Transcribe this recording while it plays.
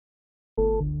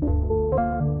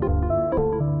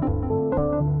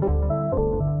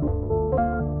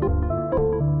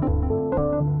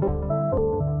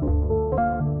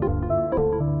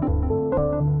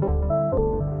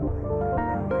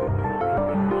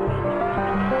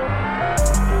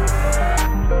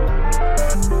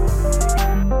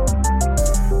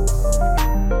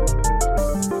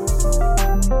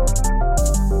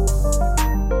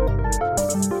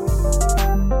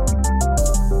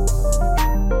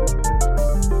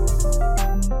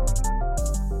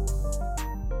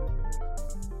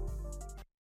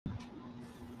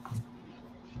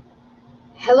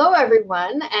Hello,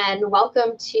 everyone, and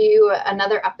welcome to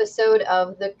another episode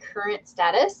of The Current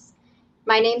Status.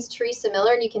 My name's Teresa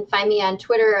Miller, and you can find me on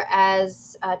Twitter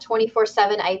as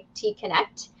 24/7 IT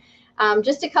Connect.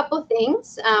 Just a couple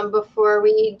things before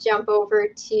we jump over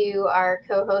to our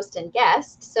co-host and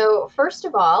guest. So first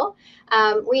of all,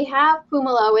 we have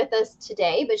Pumala with us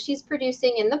today, but she's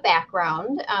producing in the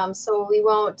background, so we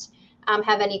won't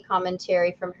have any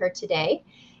commentary from her today.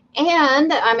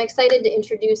 And I'm excited to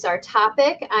introduce our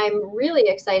topic. I'm really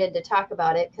excited to talk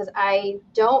about it because I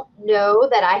don't know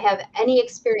that I have any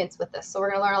experience with this. So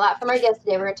we're going to learn a lot from our guest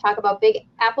today. We're going to talk about big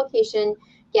application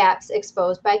gaps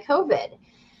exposed by COVID.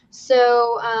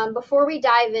 So before we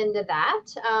dive into that,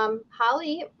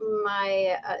 Holly,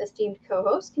 my esteemed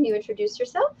co-host, can you introduce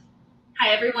yourself? Hi,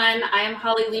 everyone. I am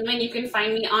Holly Lehman. You can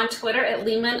find me on Twitter at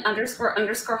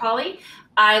Lehman__Holly.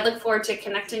 I look forward to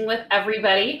connecting with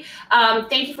everybody.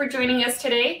 Thank you for joining us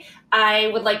today. I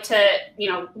would like to,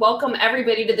 welcome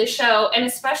everybody to the show, and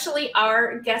especially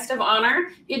our guest of honor,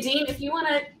 Yadin. If you want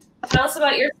to tell us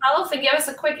about yourself and give us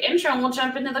a quick intro, and we'll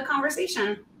jump into the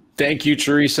conversation. Thank you,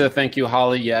 Teresa. Thank you,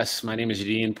 Holly. Yes, my name is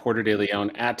Yadin Porter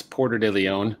Leon at Porter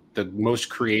Leon, the most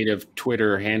creative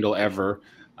Twitter handle ever.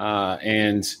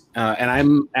 And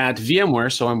I'm at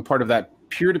VMware, so I'm part of that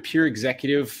peer-to-peer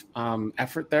executive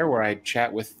effort there where I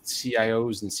chat with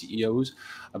CIOs and CEOs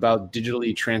about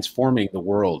digitally transforming the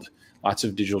world. Lots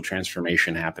of digital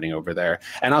transformation happening over there.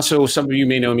 And also, some of you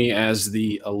may know me as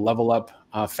the Level Up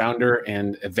founder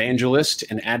and evangelist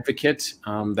and advocate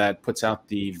that puts out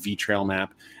the vTrail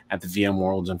map at the VM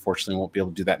Worlds. Unfortunately, won't be able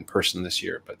to do that in person this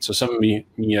year. But so some of you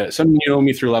know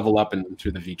me through Level Up and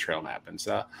through the vTrail map. And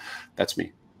so that's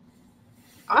me.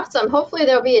 Awesome. Hopefully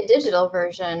there'll be a digital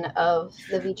version of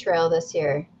the vTrail this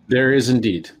year. There is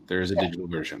indeed. There is a digital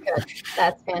version. Good.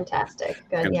 That's fantastic.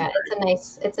 Good. Yeah,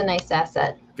 it's a nice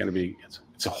asset.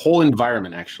 It's a whole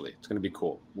environment, actually. It's going to be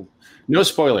cool. No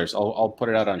spoilers. I'll put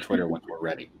it out on Twitter when we're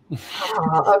ready.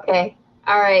 Oh, okay.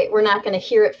 All right. We're not going to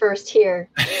hear it first here.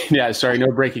 Yeah, sorry.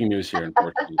 No breaking news here,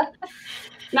 unfortunately.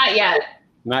 Not yet.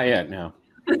 Not yet, no.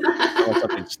 Let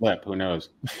something slip. Who knows?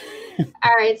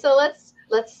 All right. So let's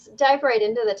dive right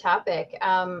into the topic.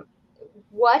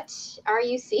 What are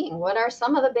you seeing? What are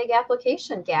some of the big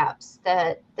application gaps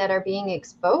that are being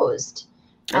exposed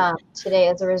today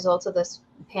as a result of this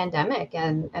pandemic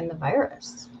and the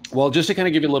virus? Well, just to kind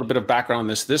of give you a little bit of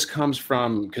background on this comes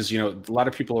from, because, a lot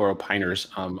of people are opiners.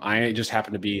 I just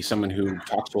happen to be someone who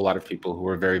talks to a lot of people who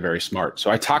are very, very smart. So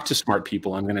I talk to smart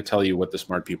people. I'm going to tell you what the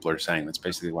smart people are saying. That's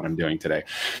basically what I'm doing today.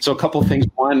 So a couple of things.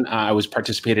 One, I was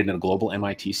participated in a global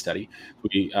MIT study.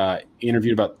 We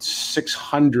interviewed about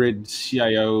 600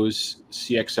 CIOs,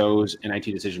 CXOs, and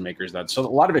IT decision makers. So a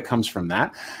lot of it comes from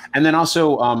that. And then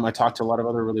also I talked to a lot of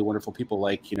other really wonderful people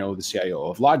like, the CIO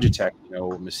of Logitech,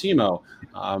 Massimo,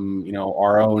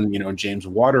 our own, James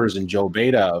Waters and Joe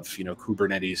Beta of,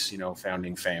 Kubernetes,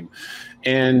 founding fame.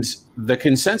 And the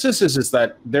consensus is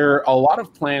that a lot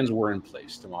of plans were in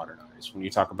place to modernize when you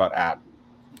talk about app,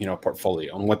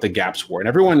 portfolio and what the gaps were. And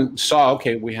everyone saw,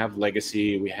 okay, we have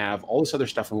legacy, we have all this other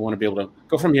stuff, and we want to be able to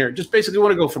go from here. Just basically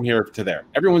want to go from here to there.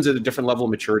 Everyone's at a different level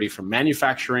of maturity, from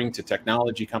manufacturing to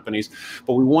technology companies,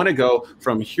 but we want to go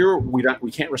from here. We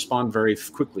can't respond very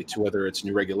quickly to whether it's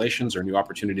new regulations or new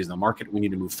opportunities in the market. We need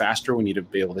to move faster. We need to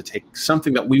be able to take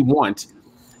something that we want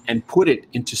and put it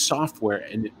into software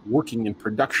and working in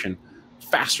production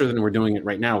faster than we're doing it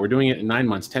right now. We're doing it in 9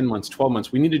 months, 10 months, 12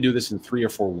 months. We need to do this in 3 or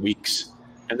 4 weeks.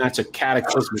 And that's a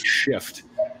cataclysmic shift.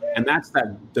 And that's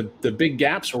the big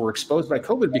gaps were exposed by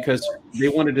COVID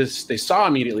because they saw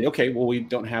immediately, okay, well, we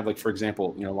don't have, like, for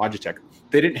example, Logitech.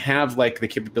 They didn't have, like, the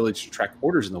capability to track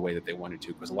orders in the way that they wanted to,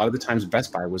 because a lot of the times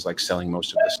Best Buy was, like, selling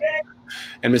most of this.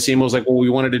 And Massimo was like, well, we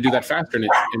wanted to do that faster,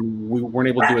 and we weren't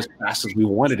able to do it as fast as we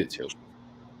wanted it to.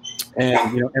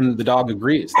 And and the dog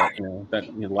agrees that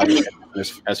Logitech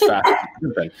is as fast as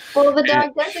it can. Well, the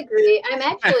dog does agree.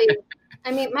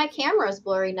 My camera is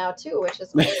blurry now too, which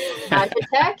is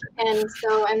Logitech, and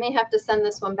so I may have to send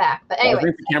this one back. But anyway, I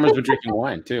think the cameras were drinking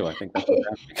wine too. I think that's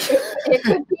what's happening. It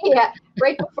could be. Yeah.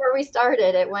 Right before we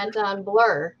started, it went on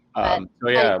blur.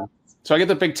 So I get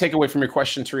the big takeaway from your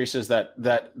question, Teresa, is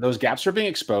that those gaps are being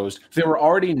exposed. They were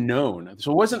already known,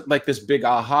 so it wasn't like this big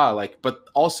aha, but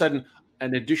all of a sudden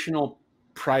an additional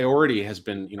priority has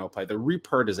been, applied. The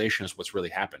reprioritization is what's really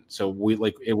happened. So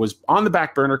it was on the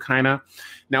back burner, kind of.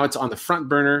 Now it's on the front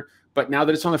burner, But now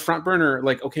that it's on the front burner,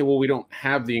 like, okay, well, we don't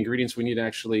have the ingredients we need to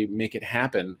actually make it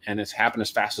happen. And it's happened as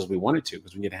fast as we want it to,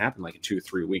 because we need it to happen like in 2 or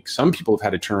 3 weeks. Some people have had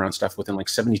to turn around stuff within like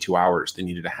 72 hours. They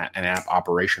needed an app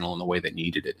operational in the way they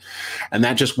needed it. And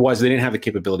that just they didn't have the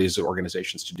capabilities of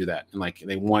organizations to do that. And like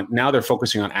now they're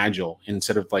focusing on agile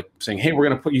instead of like saying, hey, we're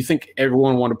going to you think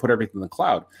everyone want to put everything in the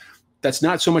cloud. That's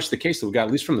not so much the case that we got,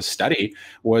 at least from the study,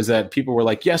 was that people were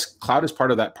like, yes, cloud is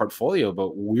part of that portfolio,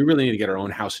 but we really need to get our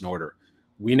own house in order.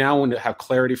 We now want to have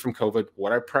clarity from COVID,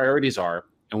 what our priorities are,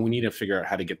 and we need to figure out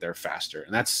how to get there faster.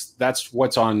 And that's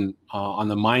what's on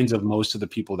the minds of most of the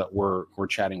people that we're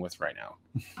chatting with right now.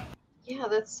 Yeah,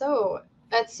 that's so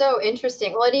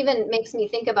interesting. Well, it even makes me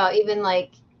think about even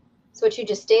like, so what you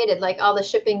just stated, like all the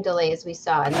shipping delays we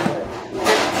saw, and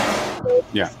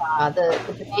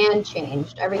the demand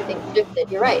changed, everything shifted.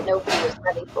 You're right, nobody was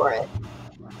ready for it.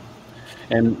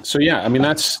 And so, yeah, I mean,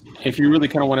 that's, if you really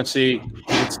kind of want to see,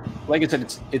 it's, like I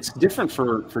said, it's different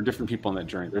for different people in that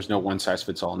journey. There's no one size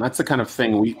fits all. And that's the kind of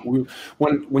thing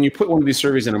when you put one of these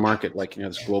surveys in a market, like,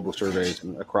 this global surveys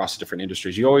across different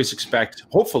industries, you always expect,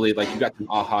 hopefully, like, you got some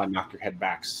aha, knock your head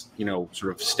back, sort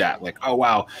of stat, like, oh,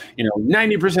 wow,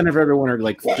 90% of everyone are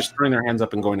like just throwing their hands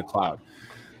up and going to cloud.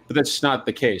 But that's not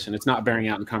the case. And it's not bearing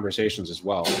out in conversations as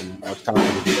well. And I was talking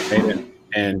to David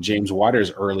and James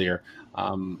Waters earlier,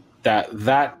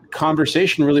 that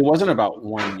conversation really wasn't about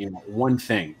one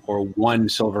thing or one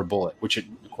silver bullet, which it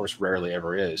of course rarely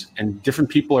ever is. And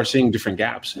different people are seeing different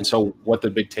gaps. And so what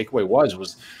the big takeaway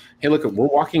was, hey, look, we're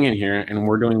walking in here and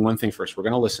we're doing one thing first. We're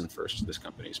going to listen first to these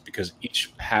companies, because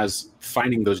each has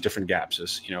finding those different gaps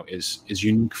is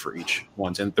unique for each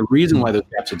ones. And the reason why those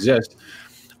gaps exist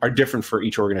are different for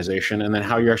each organization, and then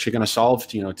how you're actually going to solve,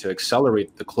 to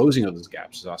accelerate the closing of those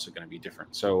gaps is also going to be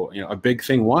different. So, a big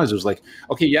thing was like,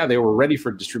 okay, yeah, they were ready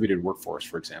for distributed workforce,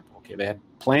 for example. Okay, they had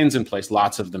plans in place,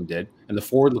 lots of them did, and the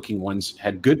forward-looking ones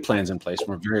had good plans in place and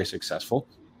were very successful.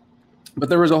 But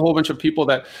there was a whole bunch of people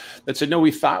that said, no,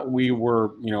 we thought we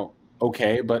were,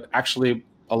 okay, but actually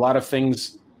a lot of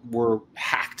things were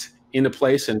hacked into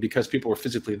place, and because people were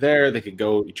physically there, they could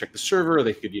go check the server,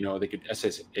 they could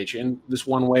SSH in this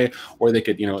one way, or they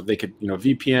could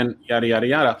VPN, yada yada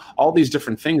yada. All these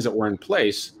different things that were in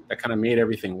place that kind of made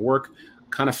everything work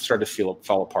kind of started to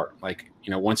fall apart. Like,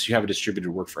 once you have a distributed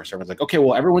workforce, everyone's like, okay,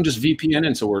 well, everyone just VPN,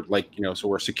 and so we're like, so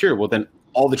we're secure. Well, then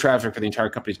all the traffic for the entire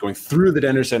company is going through the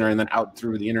data center and then out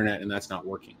through the internet, and that's not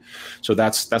working. So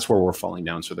that's where we're falling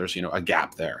down. So there's a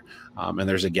gap there, and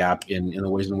there's a gap in the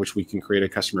ways in which we can create a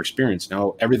customer experience.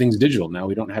 Now everything's digital. Now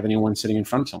we don't have anyone sitting in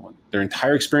front of someone. Their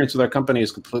entire experience with our company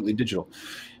is completely digital.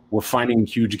 We're finding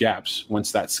huge gaps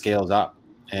once that scales up,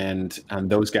 and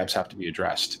those gaps have to be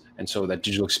addressed. And so that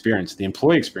digital experience, the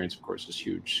employee experience, of course, is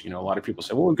huge. A lot of people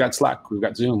say, well, we've got Slack, we've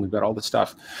got Zoom, we've got all this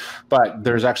stuff. But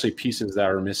there's actually pieces that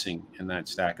are missing in that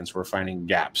stack. And so we're finding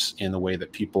gaps in the way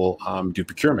that people do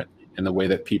procurement, in the way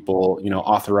that people,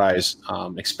 authorize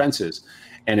expenses.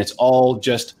 And it's all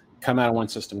just come out of one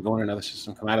system, go in another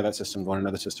system, come out of that system, go in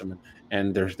another system.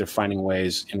 And they're finding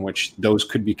ways in which those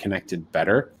could be connected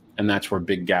better. And that's where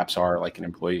big gaps are, like an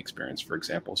employee experience, for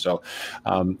example. So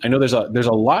I know there's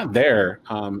a lot there,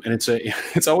 and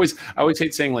it's always, I always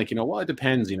hate saying like, well, it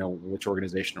depends, which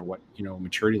organization or what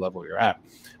maturity level you're at.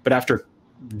 But after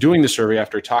doing the survey,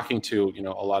 after talking to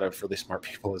a lot of really smart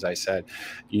people, as I said,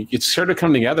 it's sort of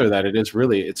come together that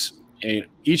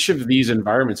each of these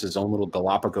environments is its own little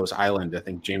Galapagos island. I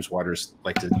think James Waters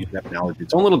liked to use that analogy.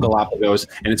 Its own little Galapagos,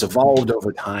 and it's evolved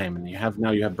over time. And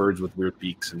now you have birds with weird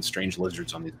beaks and strange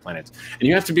lizards on these planets. And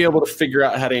you have to be able to figure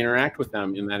out how to interact with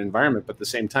them in that environment. But at the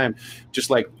same time, just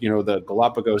like, the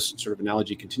Galapagos sort of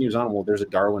analogy continues on, well, there's a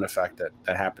Darwin effect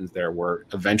that happens there, where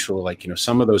eventually, like,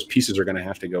 some of those pieces are going to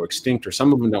have to go extinct, or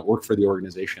some of them don't work for the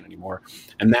organization anymore.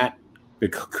 And that the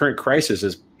current crisis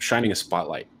is shining a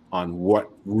spotlight on what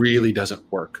really doesn't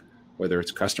work, whether it's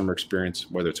customer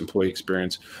experience, whether it's employee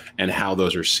experience, and how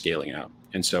those are scaling out.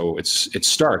 And so it's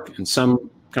stark, and some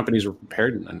companies were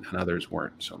prepared and others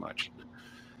weren't so much.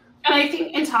 And I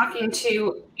think in talking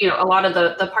to, a lot of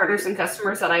the partners and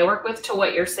customers that I work with, to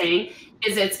what you're saying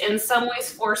is it's in some ways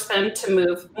forced them to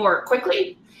move more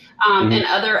quickly. In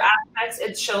other aspects,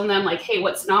 it's shown them like, hey,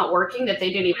 what's not working that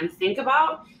they didn't even think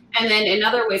about. And then in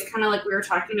other ways, kind of like we were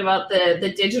talking about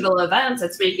the digital events,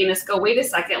 it's making us go, wait a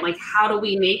second, like, how do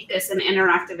we make this an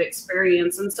interactive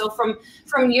experience? And so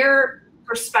from your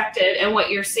perspective and what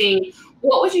you're seeing,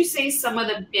 what would you say some of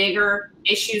the bigger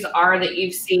issues are that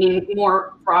you've seen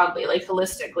more broadly, like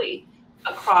holistically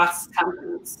across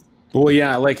companies? Well,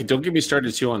 yeah, like, don't get me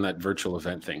started too on that virtual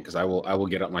event thing, because I will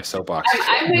get up my soapbox.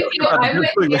 I'm with you. I'm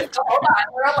with you. So hold on,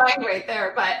 we're aligned right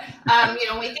there. But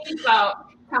when we think about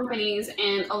companies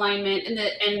and alignment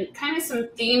and kind of some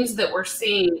themes that we're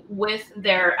seeing with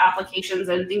their applications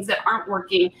and things that aren't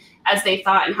working as they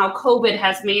thought, and how COVID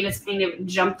has made us kind of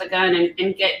jump the gun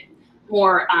and get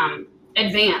more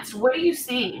advanced. What are you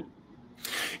seeing?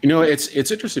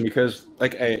 It's interesting because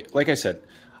like I said,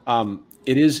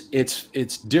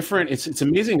 it's different. It's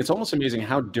amazing. It's almost amazing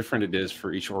how different it is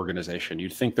for each organization.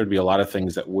 You'd think there'd be a lot of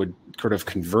things that would sort of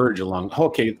converge along. Oh,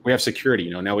 okay, we have security.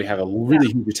 Now we have a really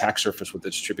huge attack surface with the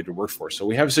distributed workforce. So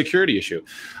we have a security issue.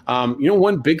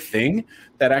 One big thing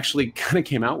that actually kind of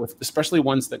came out with, especially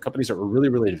ones that companies that were really,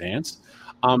 really advanced,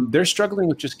 they're struggling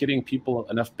with just getting people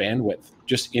enough bandwidth.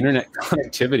 Just internet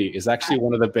connectivity is actually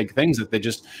one of the big things that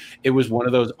it was one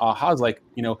of those ahas, like,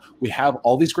 we have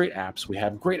all these great apps, we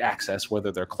have great access,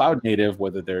 whether they're cloud native,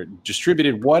 whether they're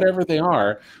distributed, whatever they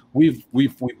are, we've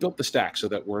built the stack so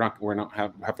that we're not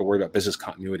have to worry about business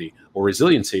continuity or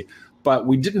resiliency. But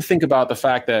we didn't think about the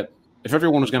fact that if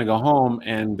everyone was going to go home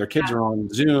and their kids are on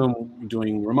Zoom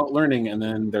doing remote learning, and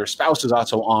then their spouse is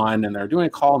also on and they're doing a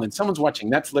call, and then someone's watching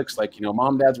Netflix, like,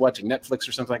 mom, dad's watching Netflix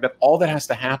or something like that, all that has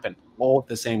to happen all at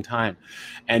the same time.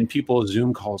 And people's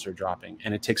Zoom calls are dropping,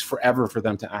 and it takes forever for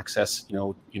them to access,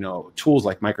 tools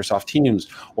like Microsoft Teams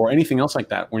or anything else like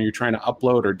that. When you're trying to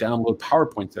upload or download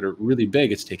PowerPoints that are really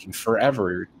big, it's taking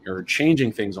forever. You're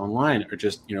changing things online are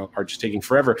just taking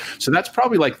forever. So that's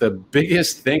probably like the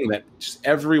biggest thing that just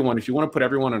everyone, if you want to put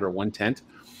everyone under one tent,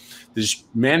 is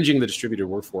managing the distributed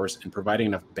workforce and providing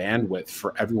enough bandwidth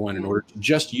for everyone in order to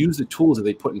just use the tools that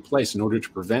they put in place in order to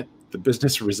prevent the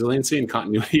business resiliency and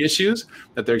continuity issues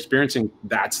that they're experiencing.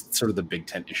 That's sort of the big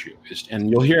tent issue. And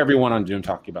you'll hear everyone on Zoom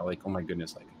talking about, like, oh my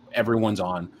goodness, like everyone's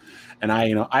on. And I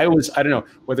don't know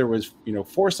whether it was,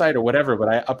 foresight or whatever, but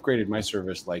I upgraded my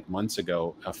service like months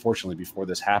ago, fortunately, before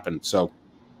this happened. So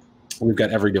we've got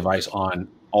every device on,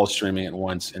 all streaming at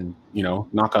once, and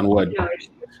knock on wood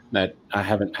that I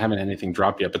haven't anything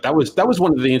dropped yet. But that was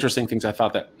one of the interesting things I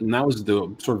thought, and that was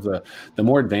the sort of the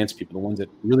more advanced people, the ones that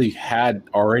really had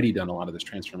already done a lot of this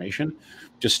transformation,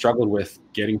 just struggled with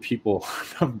getting people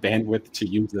enough bandwidth to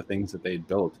use the things that they had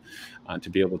built to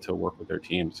be able to work with their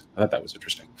teams. I thought that was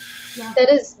interesting. Yeah.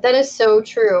 That is so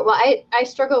true. Well, I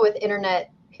struggle with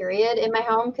internet period in my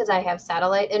home because I have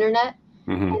satellite internet.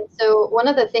 Mm-hmm. And so one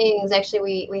of the things,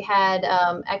 actually, we had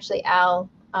actually Al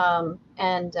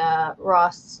and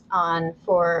Ross on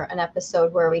for an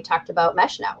episode where we talked about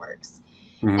mesh networks.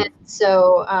 Mm-hmm. And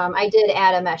so I did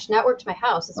add a mesh network to my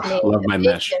house. It's made love my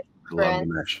mesh. Love the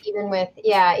mesh.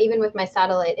 Even with my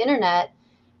satellite internet,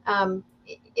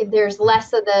 there's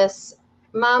less of this.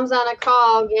 Mom's on a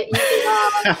call, get you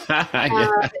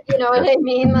off. You know what I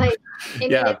mean? Like,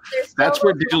 yeah, that's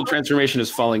where digital transformation is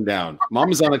falling down.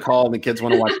 Mom is on a call and the kids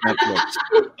want to watch Netflix.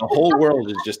 The whole world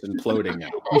is just imploding now.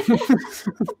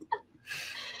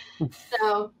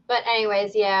 So, but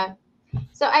anyways, yeah.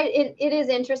 So it is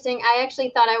interesting. I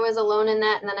actually thought I was alone in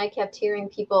that, and then I kept hearing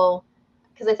people,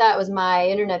 because I thought it was my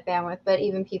internet bandwidth, but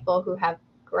even people who have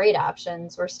great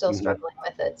options were still struggling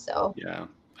with it. So yeah.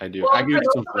 I do. Well, for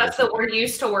those of us that were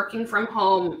used to working from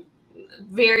home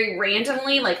very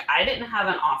randomly, like I didn't have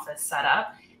an office set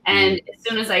up. And as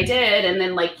soon as I did, and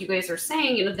then like you guys are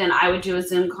saying, then I would do a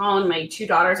Zoom call, and my two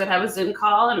daughters would have a Zoom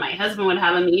call, and my husband would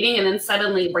have a meeting, and then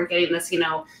suddenly we're getting this,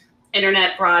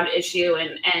 internet broad issue.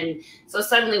 And so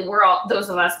suddenly we're all, those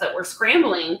of us that were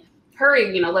scrambling,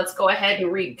 hurry, let's go ahead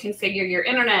and reconfigure your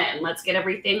internet, and let's get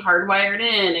everything hardwired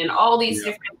in, and all these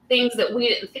different things that we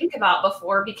didn't think about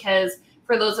before, because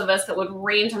for those of us that would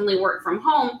randomly work from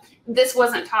home, this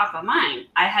wasn't top of mind.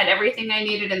 I had everything I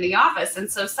needed in the office.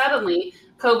 And so suddenly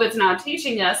COVID's now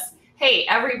teaching us, hey,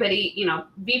 everybody,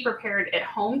 be prepared at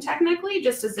home technically,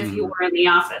 just as if you were in the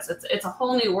office. It's a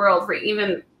whole new world for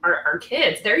even our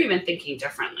kids. They're even thinking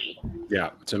differently. Yeah,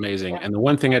 it's amazing. And the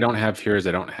one thing I don't have here is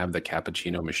I don't have the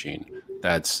cappuccino machine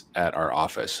that's at our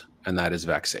office, and that is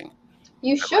vexing.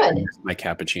 You should. My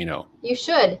cappuccino. You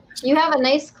should. You have a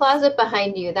nice closet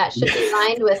behind you that should be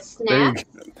lined with snacks.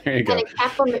 There you go. And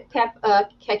I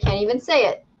can't even say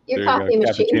it. Your coffee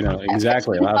machine. Cappuccino.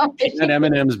 Exactly. Peanut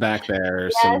M&Ms back there,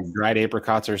 some dried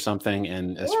apricots or something,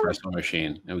 and espresso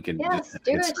machine, and we can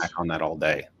snack on that all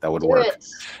day. That would work.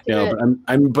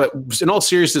 But in all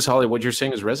seriousness, Holly, what you're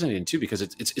saying is resonating too, because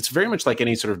it's very much like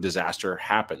any sort of disaster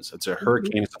happens. It's a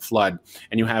hurricane, it's a flood,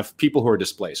 and you have people who are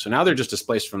displaced. So now they're just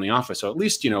displaced from the office. So at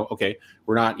least okay,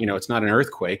 we're not, it's not an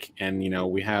earthquake, and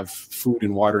we have food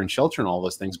and water and shelter and all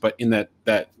those things. But in that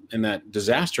that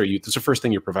disaster, that's the first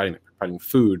thing you're providing. Providing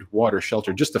food, water,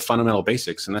 shelter, just the fundamental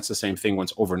basics. And that's the same thing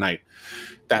once overnight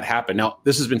that happened. Now,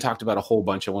 this has been talked about a whole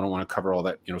bunch. I don't want to cover all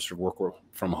that, sort of work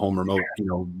from home remote,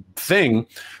 thing,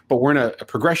 but we're in a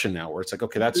progression now where it's like,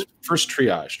 okay, that's first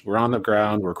triaged. We're on the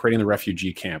ground. We're creating the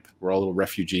refugee camp. We're all little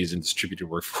refugees in distributed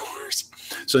workforce.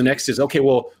 So the next is, okay,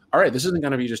 well, all right, this isn't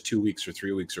going to be just 2 weeks or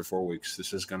 3 weeks or 4 weeks.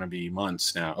 This is going to be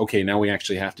months now. Okay, now we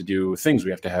actually have to do things.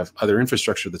 We have to have other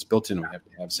infrastructure that's built in. We have to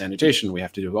have sanitation. We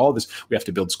have to do all this. We have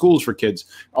to build schools for kids.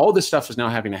 All this stuff is now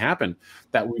having to happen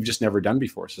that we've just never done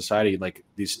before. Society, like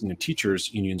these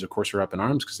teachers unions, of course, are up in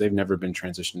arms because they've never been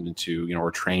transitioned into, or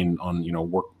trained on,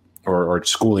 work or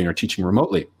schooling or teaching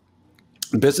remotely.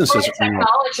 Businesses, the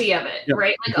technology of it,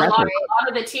 right? Like exactly. a lot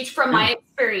of the from my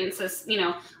experiences,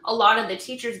 a lot of the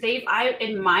teachers, I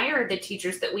admire the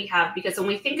teachers that we have, because when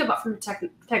we think about from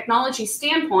a technology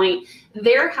standpoint,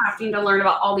 they're having to learn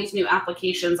about all these new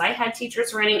applications. I had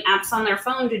teachers running apps on their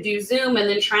phone to do Zoom and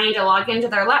then trying to log into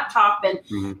their laptop and,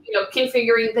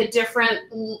 configuring the different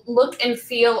look and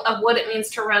feel of what it means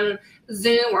to run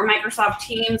Zoom or Microsoft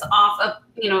Teams off of,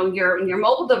 your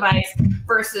mobile device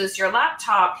versus your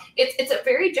laptop. It's a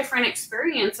very different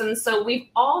experience. And so we've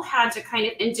all had to kind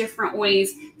of in different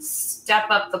ways step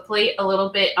up the plate a little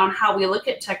bit on how we look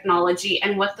at technology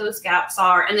and what those gaps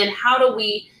are. And then how do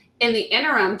we, in the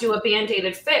interim, do a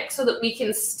band-aided fix so that we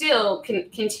can still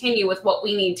continue with what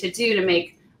we need to do to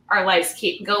make our lives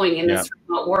keep going in this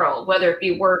remote world, whether it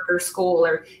be work or school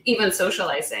or even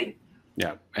socializing.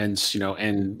 Yeah. And,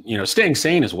 staying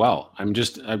sane as well. I'm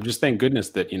just thank goodness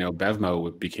that,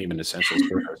 BevMo became an essential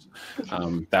service.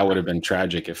 That would have been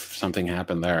tragic if something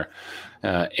happened there.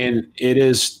 And it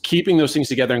is keeping those things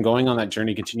together and going on that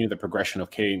journey, continue the progression.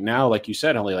 Okay, now, like you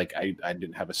said, Holly, like I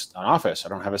didn't have an office. I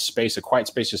don't have a quiet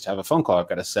space just to have a phone call. I've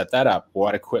got to set that up.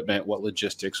 What equipment, what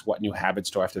logistics, what new habits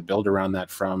do I have to build around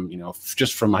that from,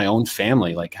 just from my own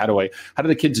family? Like, how do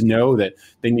the kids know that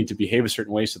they need to behave a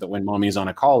certain way so that when mommy is on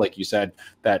a call, like you said,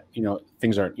 that,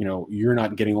 things aren't, you're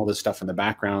not getting all this stuff in the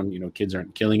background, kids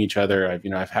aren't killing each other.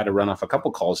 I've had to run off a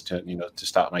couple calls to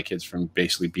stop my kids from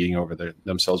basically beating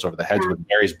themselves over the heads with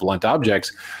various blunt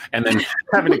objects, and then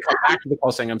having to come back to the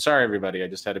call saying, I'm sorry, everybody. I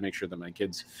just had to make sure that my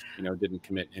kids, didn't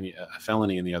commit a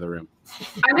felony in the other room.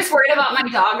 I'm just worried about my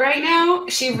dog right now.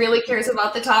 She really cares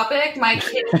about the topic. My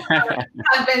kids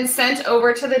have been sent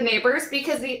over to the neighbors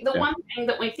because the one thing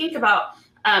that we think about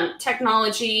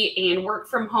technology and work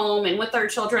from home and with our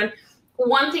children,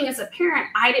 one thing as a parent,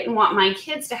 I didn't want my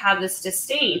kids to have this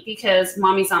disdain because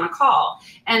mommy's on a call.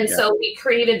 And so we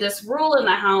created this rule in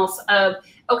the house of,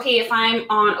 okay, if I'm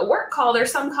on a work call,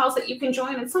 there's some calls that you can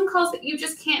join and some calls that you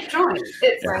just can't join. It's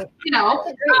That's a great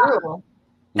rule.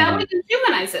 That we can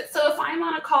humanize it. So if I'm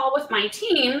on a call with my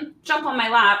team, jump on my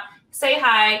lap, say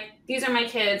hi, these are my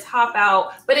kids, hop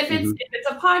out. But if it's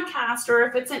a podcast or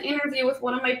if it's an interview with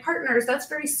one of my partners, that's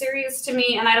very serious to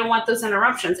me and I don't want those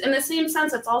interruptions. In the same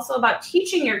sense, it's also about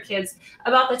teaching your kids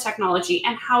about the technology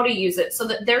and how to use it so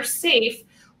that they're safe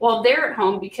while they're at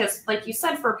home. Because like you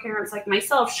said, for parents like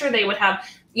myself, sure, they would have,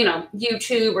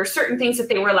 YouTube or certain things that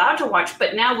they were allowed to watch.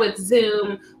 But now with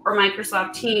Zoom or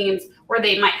Microsoft Teams, where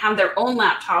they might have their own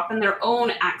laptop and their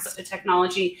own access to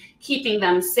technology, keeping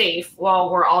them safe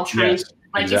while we're all trying to,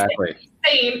 like exactly. you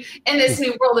said, same in this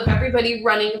new world of everybody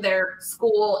running their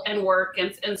school and work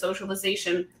and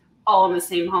socialization all in the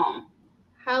same home.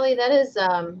 Holly, that is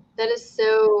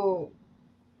so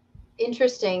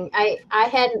interesting. I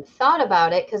hadn't thought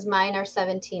about it because mine are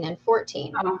 17 and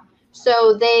 14. Oh.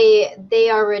 So they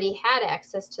already had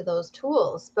access to those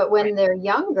tools. But when they're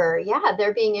younger,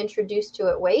 they're being introduced to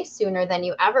it way sooner than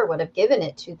you ever would have given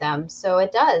it to them. So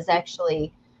it does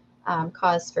actually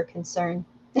cause for concern.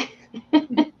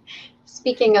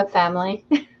 Speaking of family.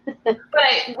 But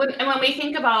when we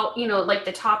think about, like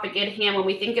the topic at hand, when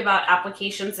we think about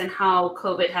applications and how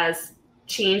COVID has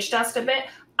changed us a bit,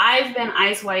 I've been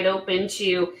eyes wide open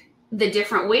to the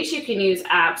different ways you can use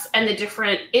apps and the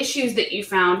different issues that you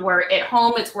found where at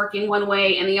home it's working one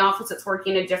way, in the office it's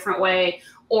working a different way,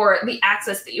 or the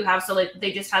access that you have. So like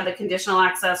they just had the conditional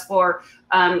access for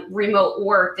remote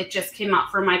work that just came out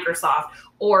for Microsoft,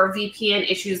 or VPN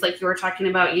issues like you were talking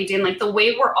about, Yadin, like the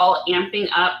way we're all amping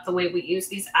up the way we use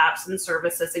these apps and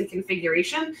services and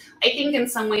configuration. I think in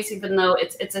some ways, even though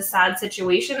it's a sad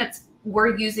situation,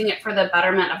 we're using it for the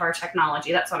betterment of our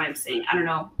technology. That's what I'm seeing. I don't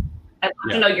know. I'd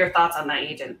love to know your thoughts on that,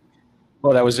 Yadin.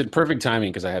 Well, that was in perfect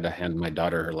timing because I had to hand my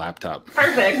daughter her laptop.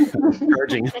 Perfect.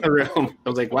 Charging in the room. I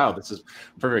was like, wow, this is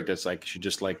perfect. It's like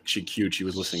she cued. She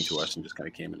was listening to us and just kind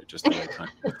of came in at just the right time.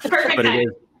 Perfect.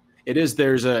 But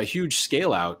there's a huge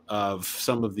scale out of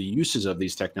some of the uses of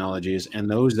these technologies, and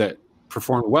those that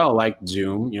performed well, like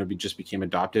Zoom, just became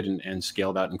adopted and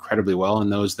scaled out incredibly well.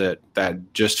 And those that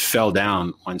just fell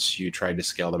down once you tried to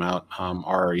scale them out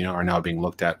are now being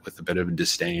looked at with a bit of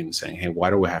disdain, saying, hey, why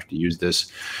do we have to use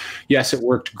this? Yes, it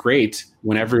worked great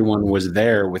when everyone was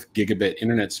there with gigabit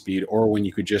internet speed, or when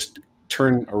you could just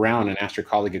turn around and ask your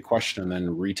colleague a question and then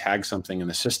retag something in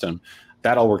the system.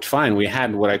 That all worked fine. We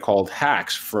had what I called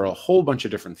hacks for a whole bunch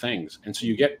of different things. And so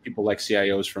you get people like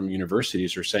CIOs from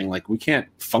universities who are saying, like, we can't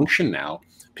function now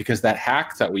because that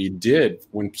hack that we did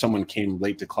when someone came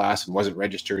late to class and wasn't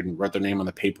registered and wrote their name on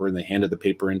the paper, and they handed the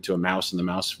paper into a mouse and the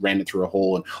mouse ran it through a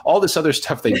hole, and all this other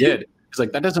stuff they did. It's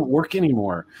like, that doesn't work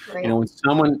anymore. Right. When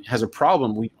someone has a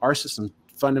problem, our system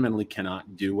fundamentally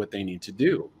cannot do what they need to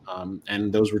do.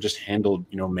 And those were just handled,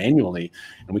 manually,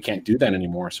 and we can't do that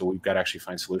anymore. So we've got to actually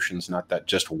find solutions, not that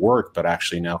just work, but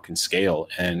actually now can scale.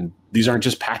 And these aren't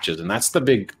just patches. And that's the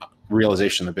big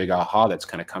realization, the big aha that's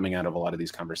kind of coming out of a lot of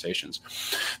these conversations.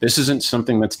 This isn't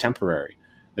something that's temporary.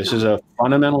 This is a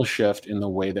fundamental shift in the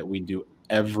way that we do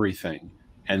everything.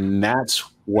 And that's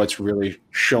what's really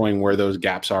showing where those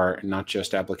gaps are, not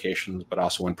just applications, but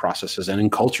also in processes and in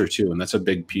culture too. And that's a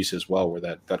big piece as well, where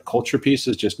that culture piece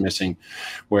is just missing,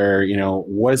 where,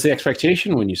 what is the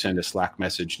expectation when you send a Slack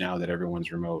message now that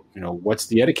everyone's remote? What's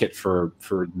the etiquette for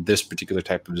this particular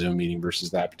type of Zoom meeting versus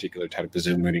that particular type of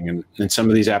Zoom meeting? And in some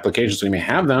of these applications, we may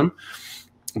have them,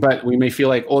 but we may feel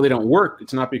like, oh, they don't work.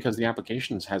 It's not because the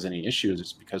applications has any issues.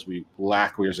 It's because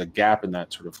there's a gap in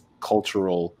that sort of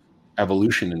cultural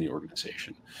evolution in the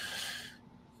organization.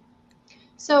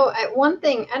 So one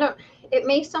thing, it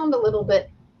may sound a little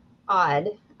bit odd,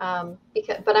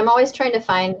 but I'm always trying to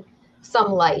find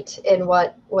some light in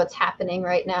what's happening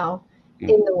right now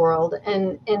in the world.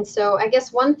 And so I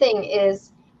guess one thing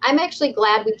is, I'm actually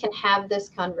glad we can have this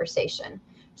conversation.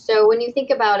 So when you think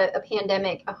about a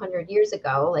pandemic 100 years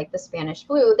ago, like the Spanish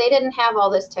flu, they didn't have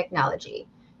all this technology.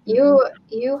 You,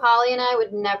 Holly, and I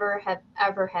would never have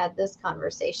ever had this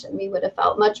conversation. We would have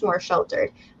felt much more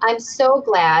sheltered. I'm so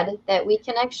glad that we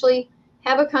can actually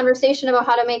have a conversation about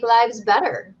how to make lives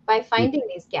better by finding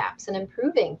these gaps and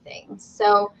improving things.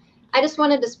 So I just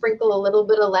wanted to sprinkle a little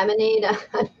bit of lemonade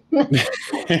on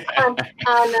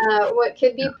what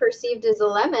could be perceived as a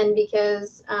lemon,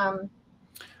 because there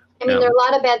are a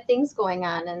lot of bad things going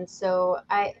on, and so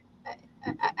I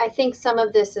think some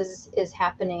of this is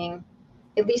happening.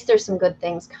 At least there's some good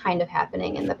things kind of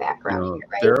happening in the background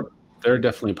here, right? There are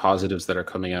definitely positives that are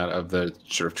coming out of the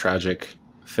sort of tragic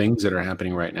things that are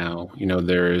happening right now.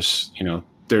 There's,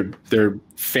 their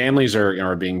families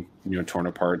are being, torn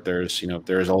apart.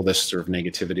 There's all this sort of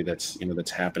negativity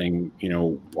that's happening.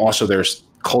 Also there's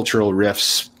cultural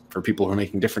rifts for people who are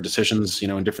making different decisions,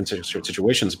 in different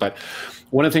situations. But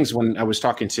one of the things, when I was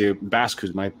talking to Basque,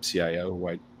 who's my CIO, who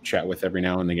I chat with every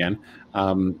now and again,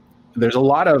 there's a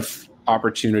lot of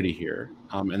opportunity here,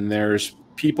 and there's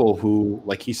people who,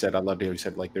 like he said, I loved how he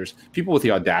said, like, there's people with the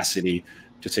audacity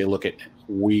to say, look,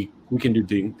 we can do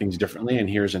things differently, and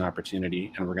here's an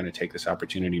opportunity, and we're going to take this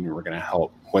opportunity and we're going to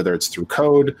help, whether it's through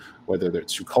code, whether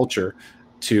it's through culture,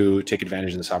 to take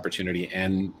advantage of this opportunity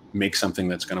and make something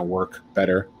that's going to work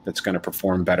better, that's going to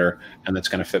perform better, and that's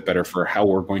going to fit better for how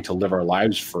we're going to live our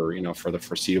lives for the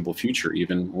foreseeable future.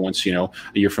 Even once, a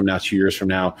year from now, 2 years from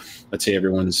now, let's say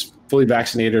everyone's fully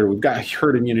vaccinated, or we've got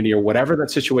herd immunity, or whatever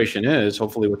that situation is,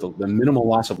 hopefully with the minimal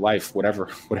loss of life,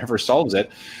 whatever solves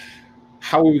it,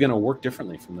 how are we going to work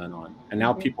differently from then on? And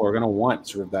now people are going to want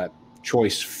sort of that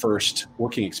choice first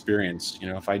working experience.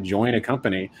 If I join a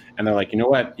company and they're like, you know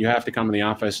what, you have to come in the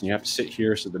office and you have to sit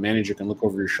here so the manager can look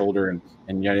over your shoulder,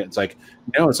 and yet it's like,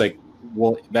 no, it's like,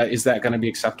 well, is that going to be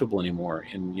acceptable anymore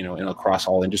in across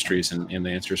all industries? And the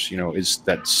answer is, is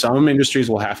that some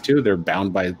industries will have to, they're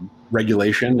bound by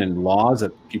regulation and laws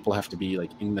that people have to be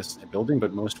like in this building,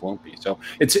 but most won't be. So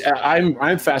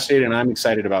I'm fascinated, and I'm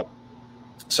excited about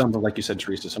some of, like you said,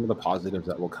 Teresa, some of the positives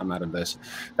that will come out of this,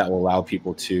 that will allow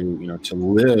people to, to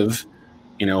live,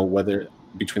 whether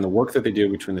between the work that they do,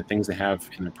 between the things they have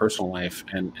in their personal life,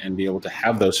 and be able to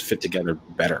have those fit together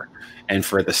better. And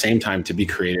for at the same time to be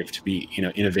creative, to be,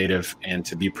 innovative, and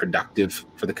to be productive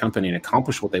for the company and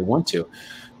accomplish what they want to,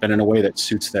 but in a way that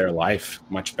suits their life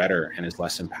much better and is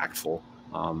less impactful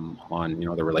on,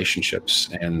 their relationships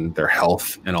and their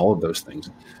health and all of those things.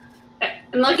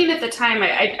 And looking at the time,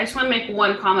 I just want to make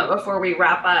one comment before we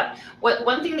wrap up.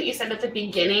 One thing that you said at the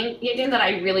beginning, Yadin, that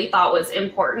I really thought was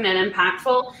important and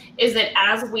impactful is that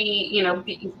as we,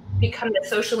 become the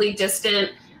socially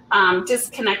distant,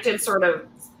 disconnected sort of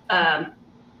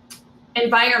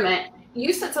environment,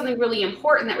 you said something really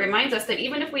important that reminds us that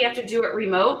even if we have to do it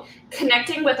remote,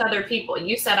 connecting with other people.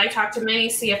 You said, I talked to many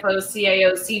CFOs,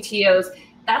 CIOs, CTOs,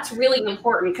 that's really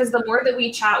important, because the more that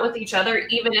we chat with each other,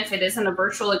 even if it isn't a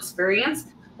virtual experience,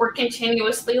 we're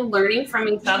continuously learning from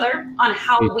each other on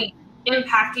how we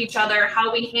impact each other,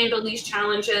 how we handle these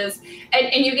challenges,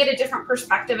 and you get a different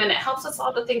perspective, and it helps us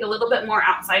all to think a little bit more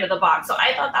outside of the box. So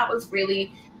I thought that was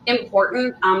really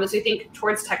important as we think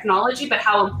towards technology, but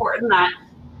how important that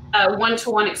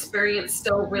one-to-one experience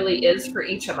still really is for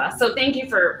each of us. So thank you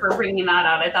for bringing that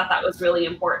out. I thought that was really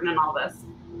important in all this.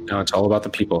 No, it's all about the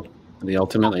people.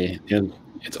 Ultimately,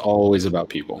 it's always about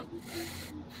people.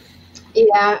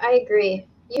 Yeah, I agree.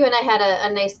 You and I had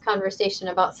a nice conversation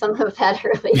about some of that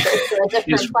earlier for a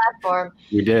different platform.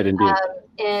 We did, indeed.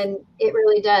 And it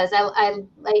really does. I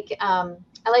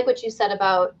like what you said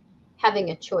about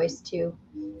having a choice too,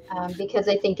 because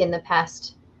I think in the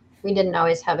past we didn't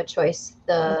always have a choice.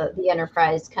 The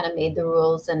enterprise kind of made the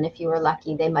rules, and if you were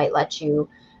lucky, they might let you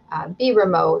be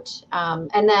remote.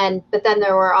 But then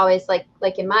there were always like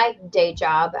in my day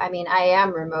job. I mean, I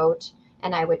am remote,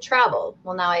 and I would travel.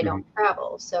 Well, now I don't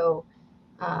travel, so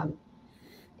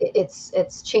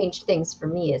it's changed things for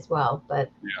me as well.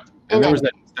 But yeah, and there was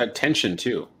that tension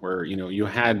too, where you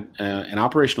had an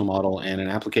operational model and an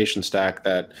application stack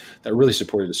that really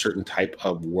supported a certain type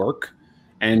of work.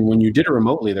 And when you did it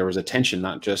remotely, there was a tension,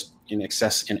 not just in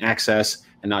access,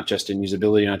 and not just in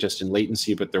usability, not just in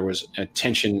latency, but there was a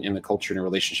tension in the culture and a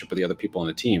relationship with the other people on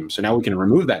the team. So now we can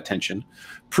remove that tension,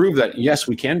 prove that, yes,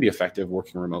 we can be effective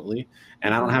working remotely.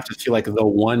 And I don't have to feel like the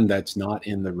one that's not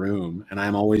in the room. And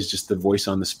I'm always just the voice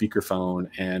on the speakerphone,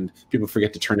 and people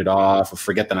forget to turn it off or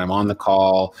forget that I'm on the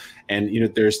call. And,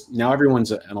 there's now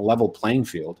everyone's on a level playing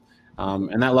field.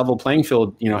 And that level playing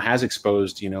field, has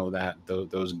exposed,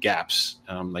 those gaps,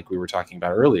 like we were talking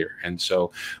about earlier. And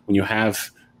so when you have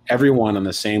everyone on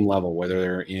the same level, whether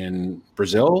they're in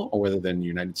Brazil or whether they're in the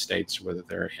United States, whether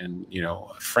they're in,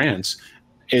 France,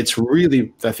 it's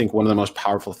really, I think, one of the most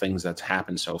powerful things that's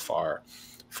happened so far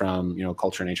from,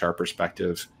 culture and HR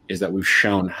perspective, is that we've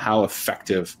shown how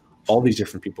effective all these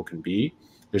different people can be.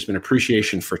 There's been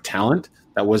appreciation for talent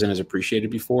that wasn't as appreciated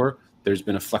before. There's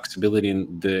been a flexibility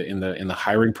in the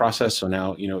hiring process. So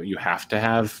now, you have to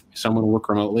have someone work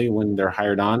remotely when they're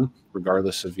hired on,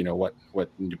 regardless of, what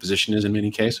your position is in any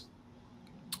case.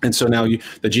 And so now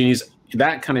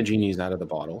that kind of genie is out of the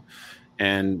bottle,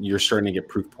 and you're starting to get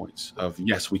proof points of,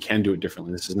 yes, we can do it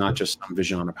differently. This is not just some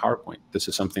vision on a PowerPoint. This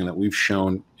is something that we've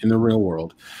shown in the real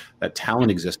world, that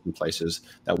talent exists in places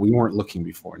that we weren't looking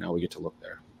before. Now we get to look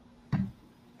there.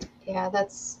 Yeah,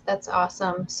 that's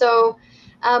awesome. So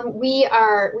we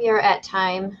are at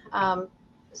time.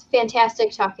 It's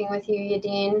fantastic talking with you,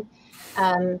 Yadin.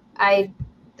 I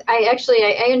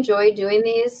enjoy doing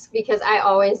these because I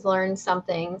always learn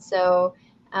something. So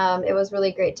it was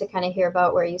really great to kind of hear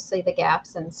about where you see the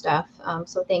gaps and stuff.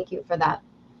 So thank you for that.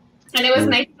 And it was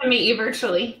nice to meet you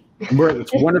virtually.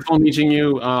 It's wonderful meeting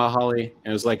you, Holly. It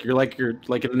was like you're like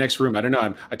in the next room. I don't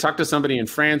know. I talked to somebody in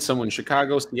France, someone in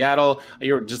Chicago, Seattle.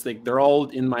 You're just like, they're all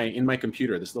in my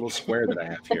computer. This little square that I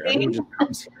have here. Everyone just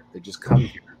comes here. They just come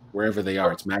here wherever they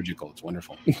are. It's magical. It's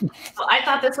wonderful. Well, I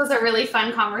thought this was a really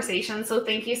fun conversation. So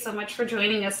thank you so much for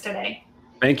joining us today.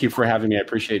 Thank you for having me. I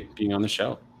appreciate being on the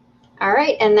show. All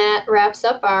right, and that wraps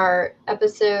up our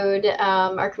episode,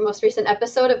 our most recent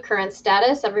episode of Current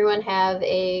Status. Everyone have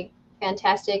a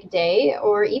fantastic day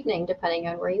or evening, depending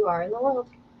on where you are in the world.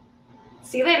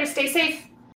 See you later. Stay safe.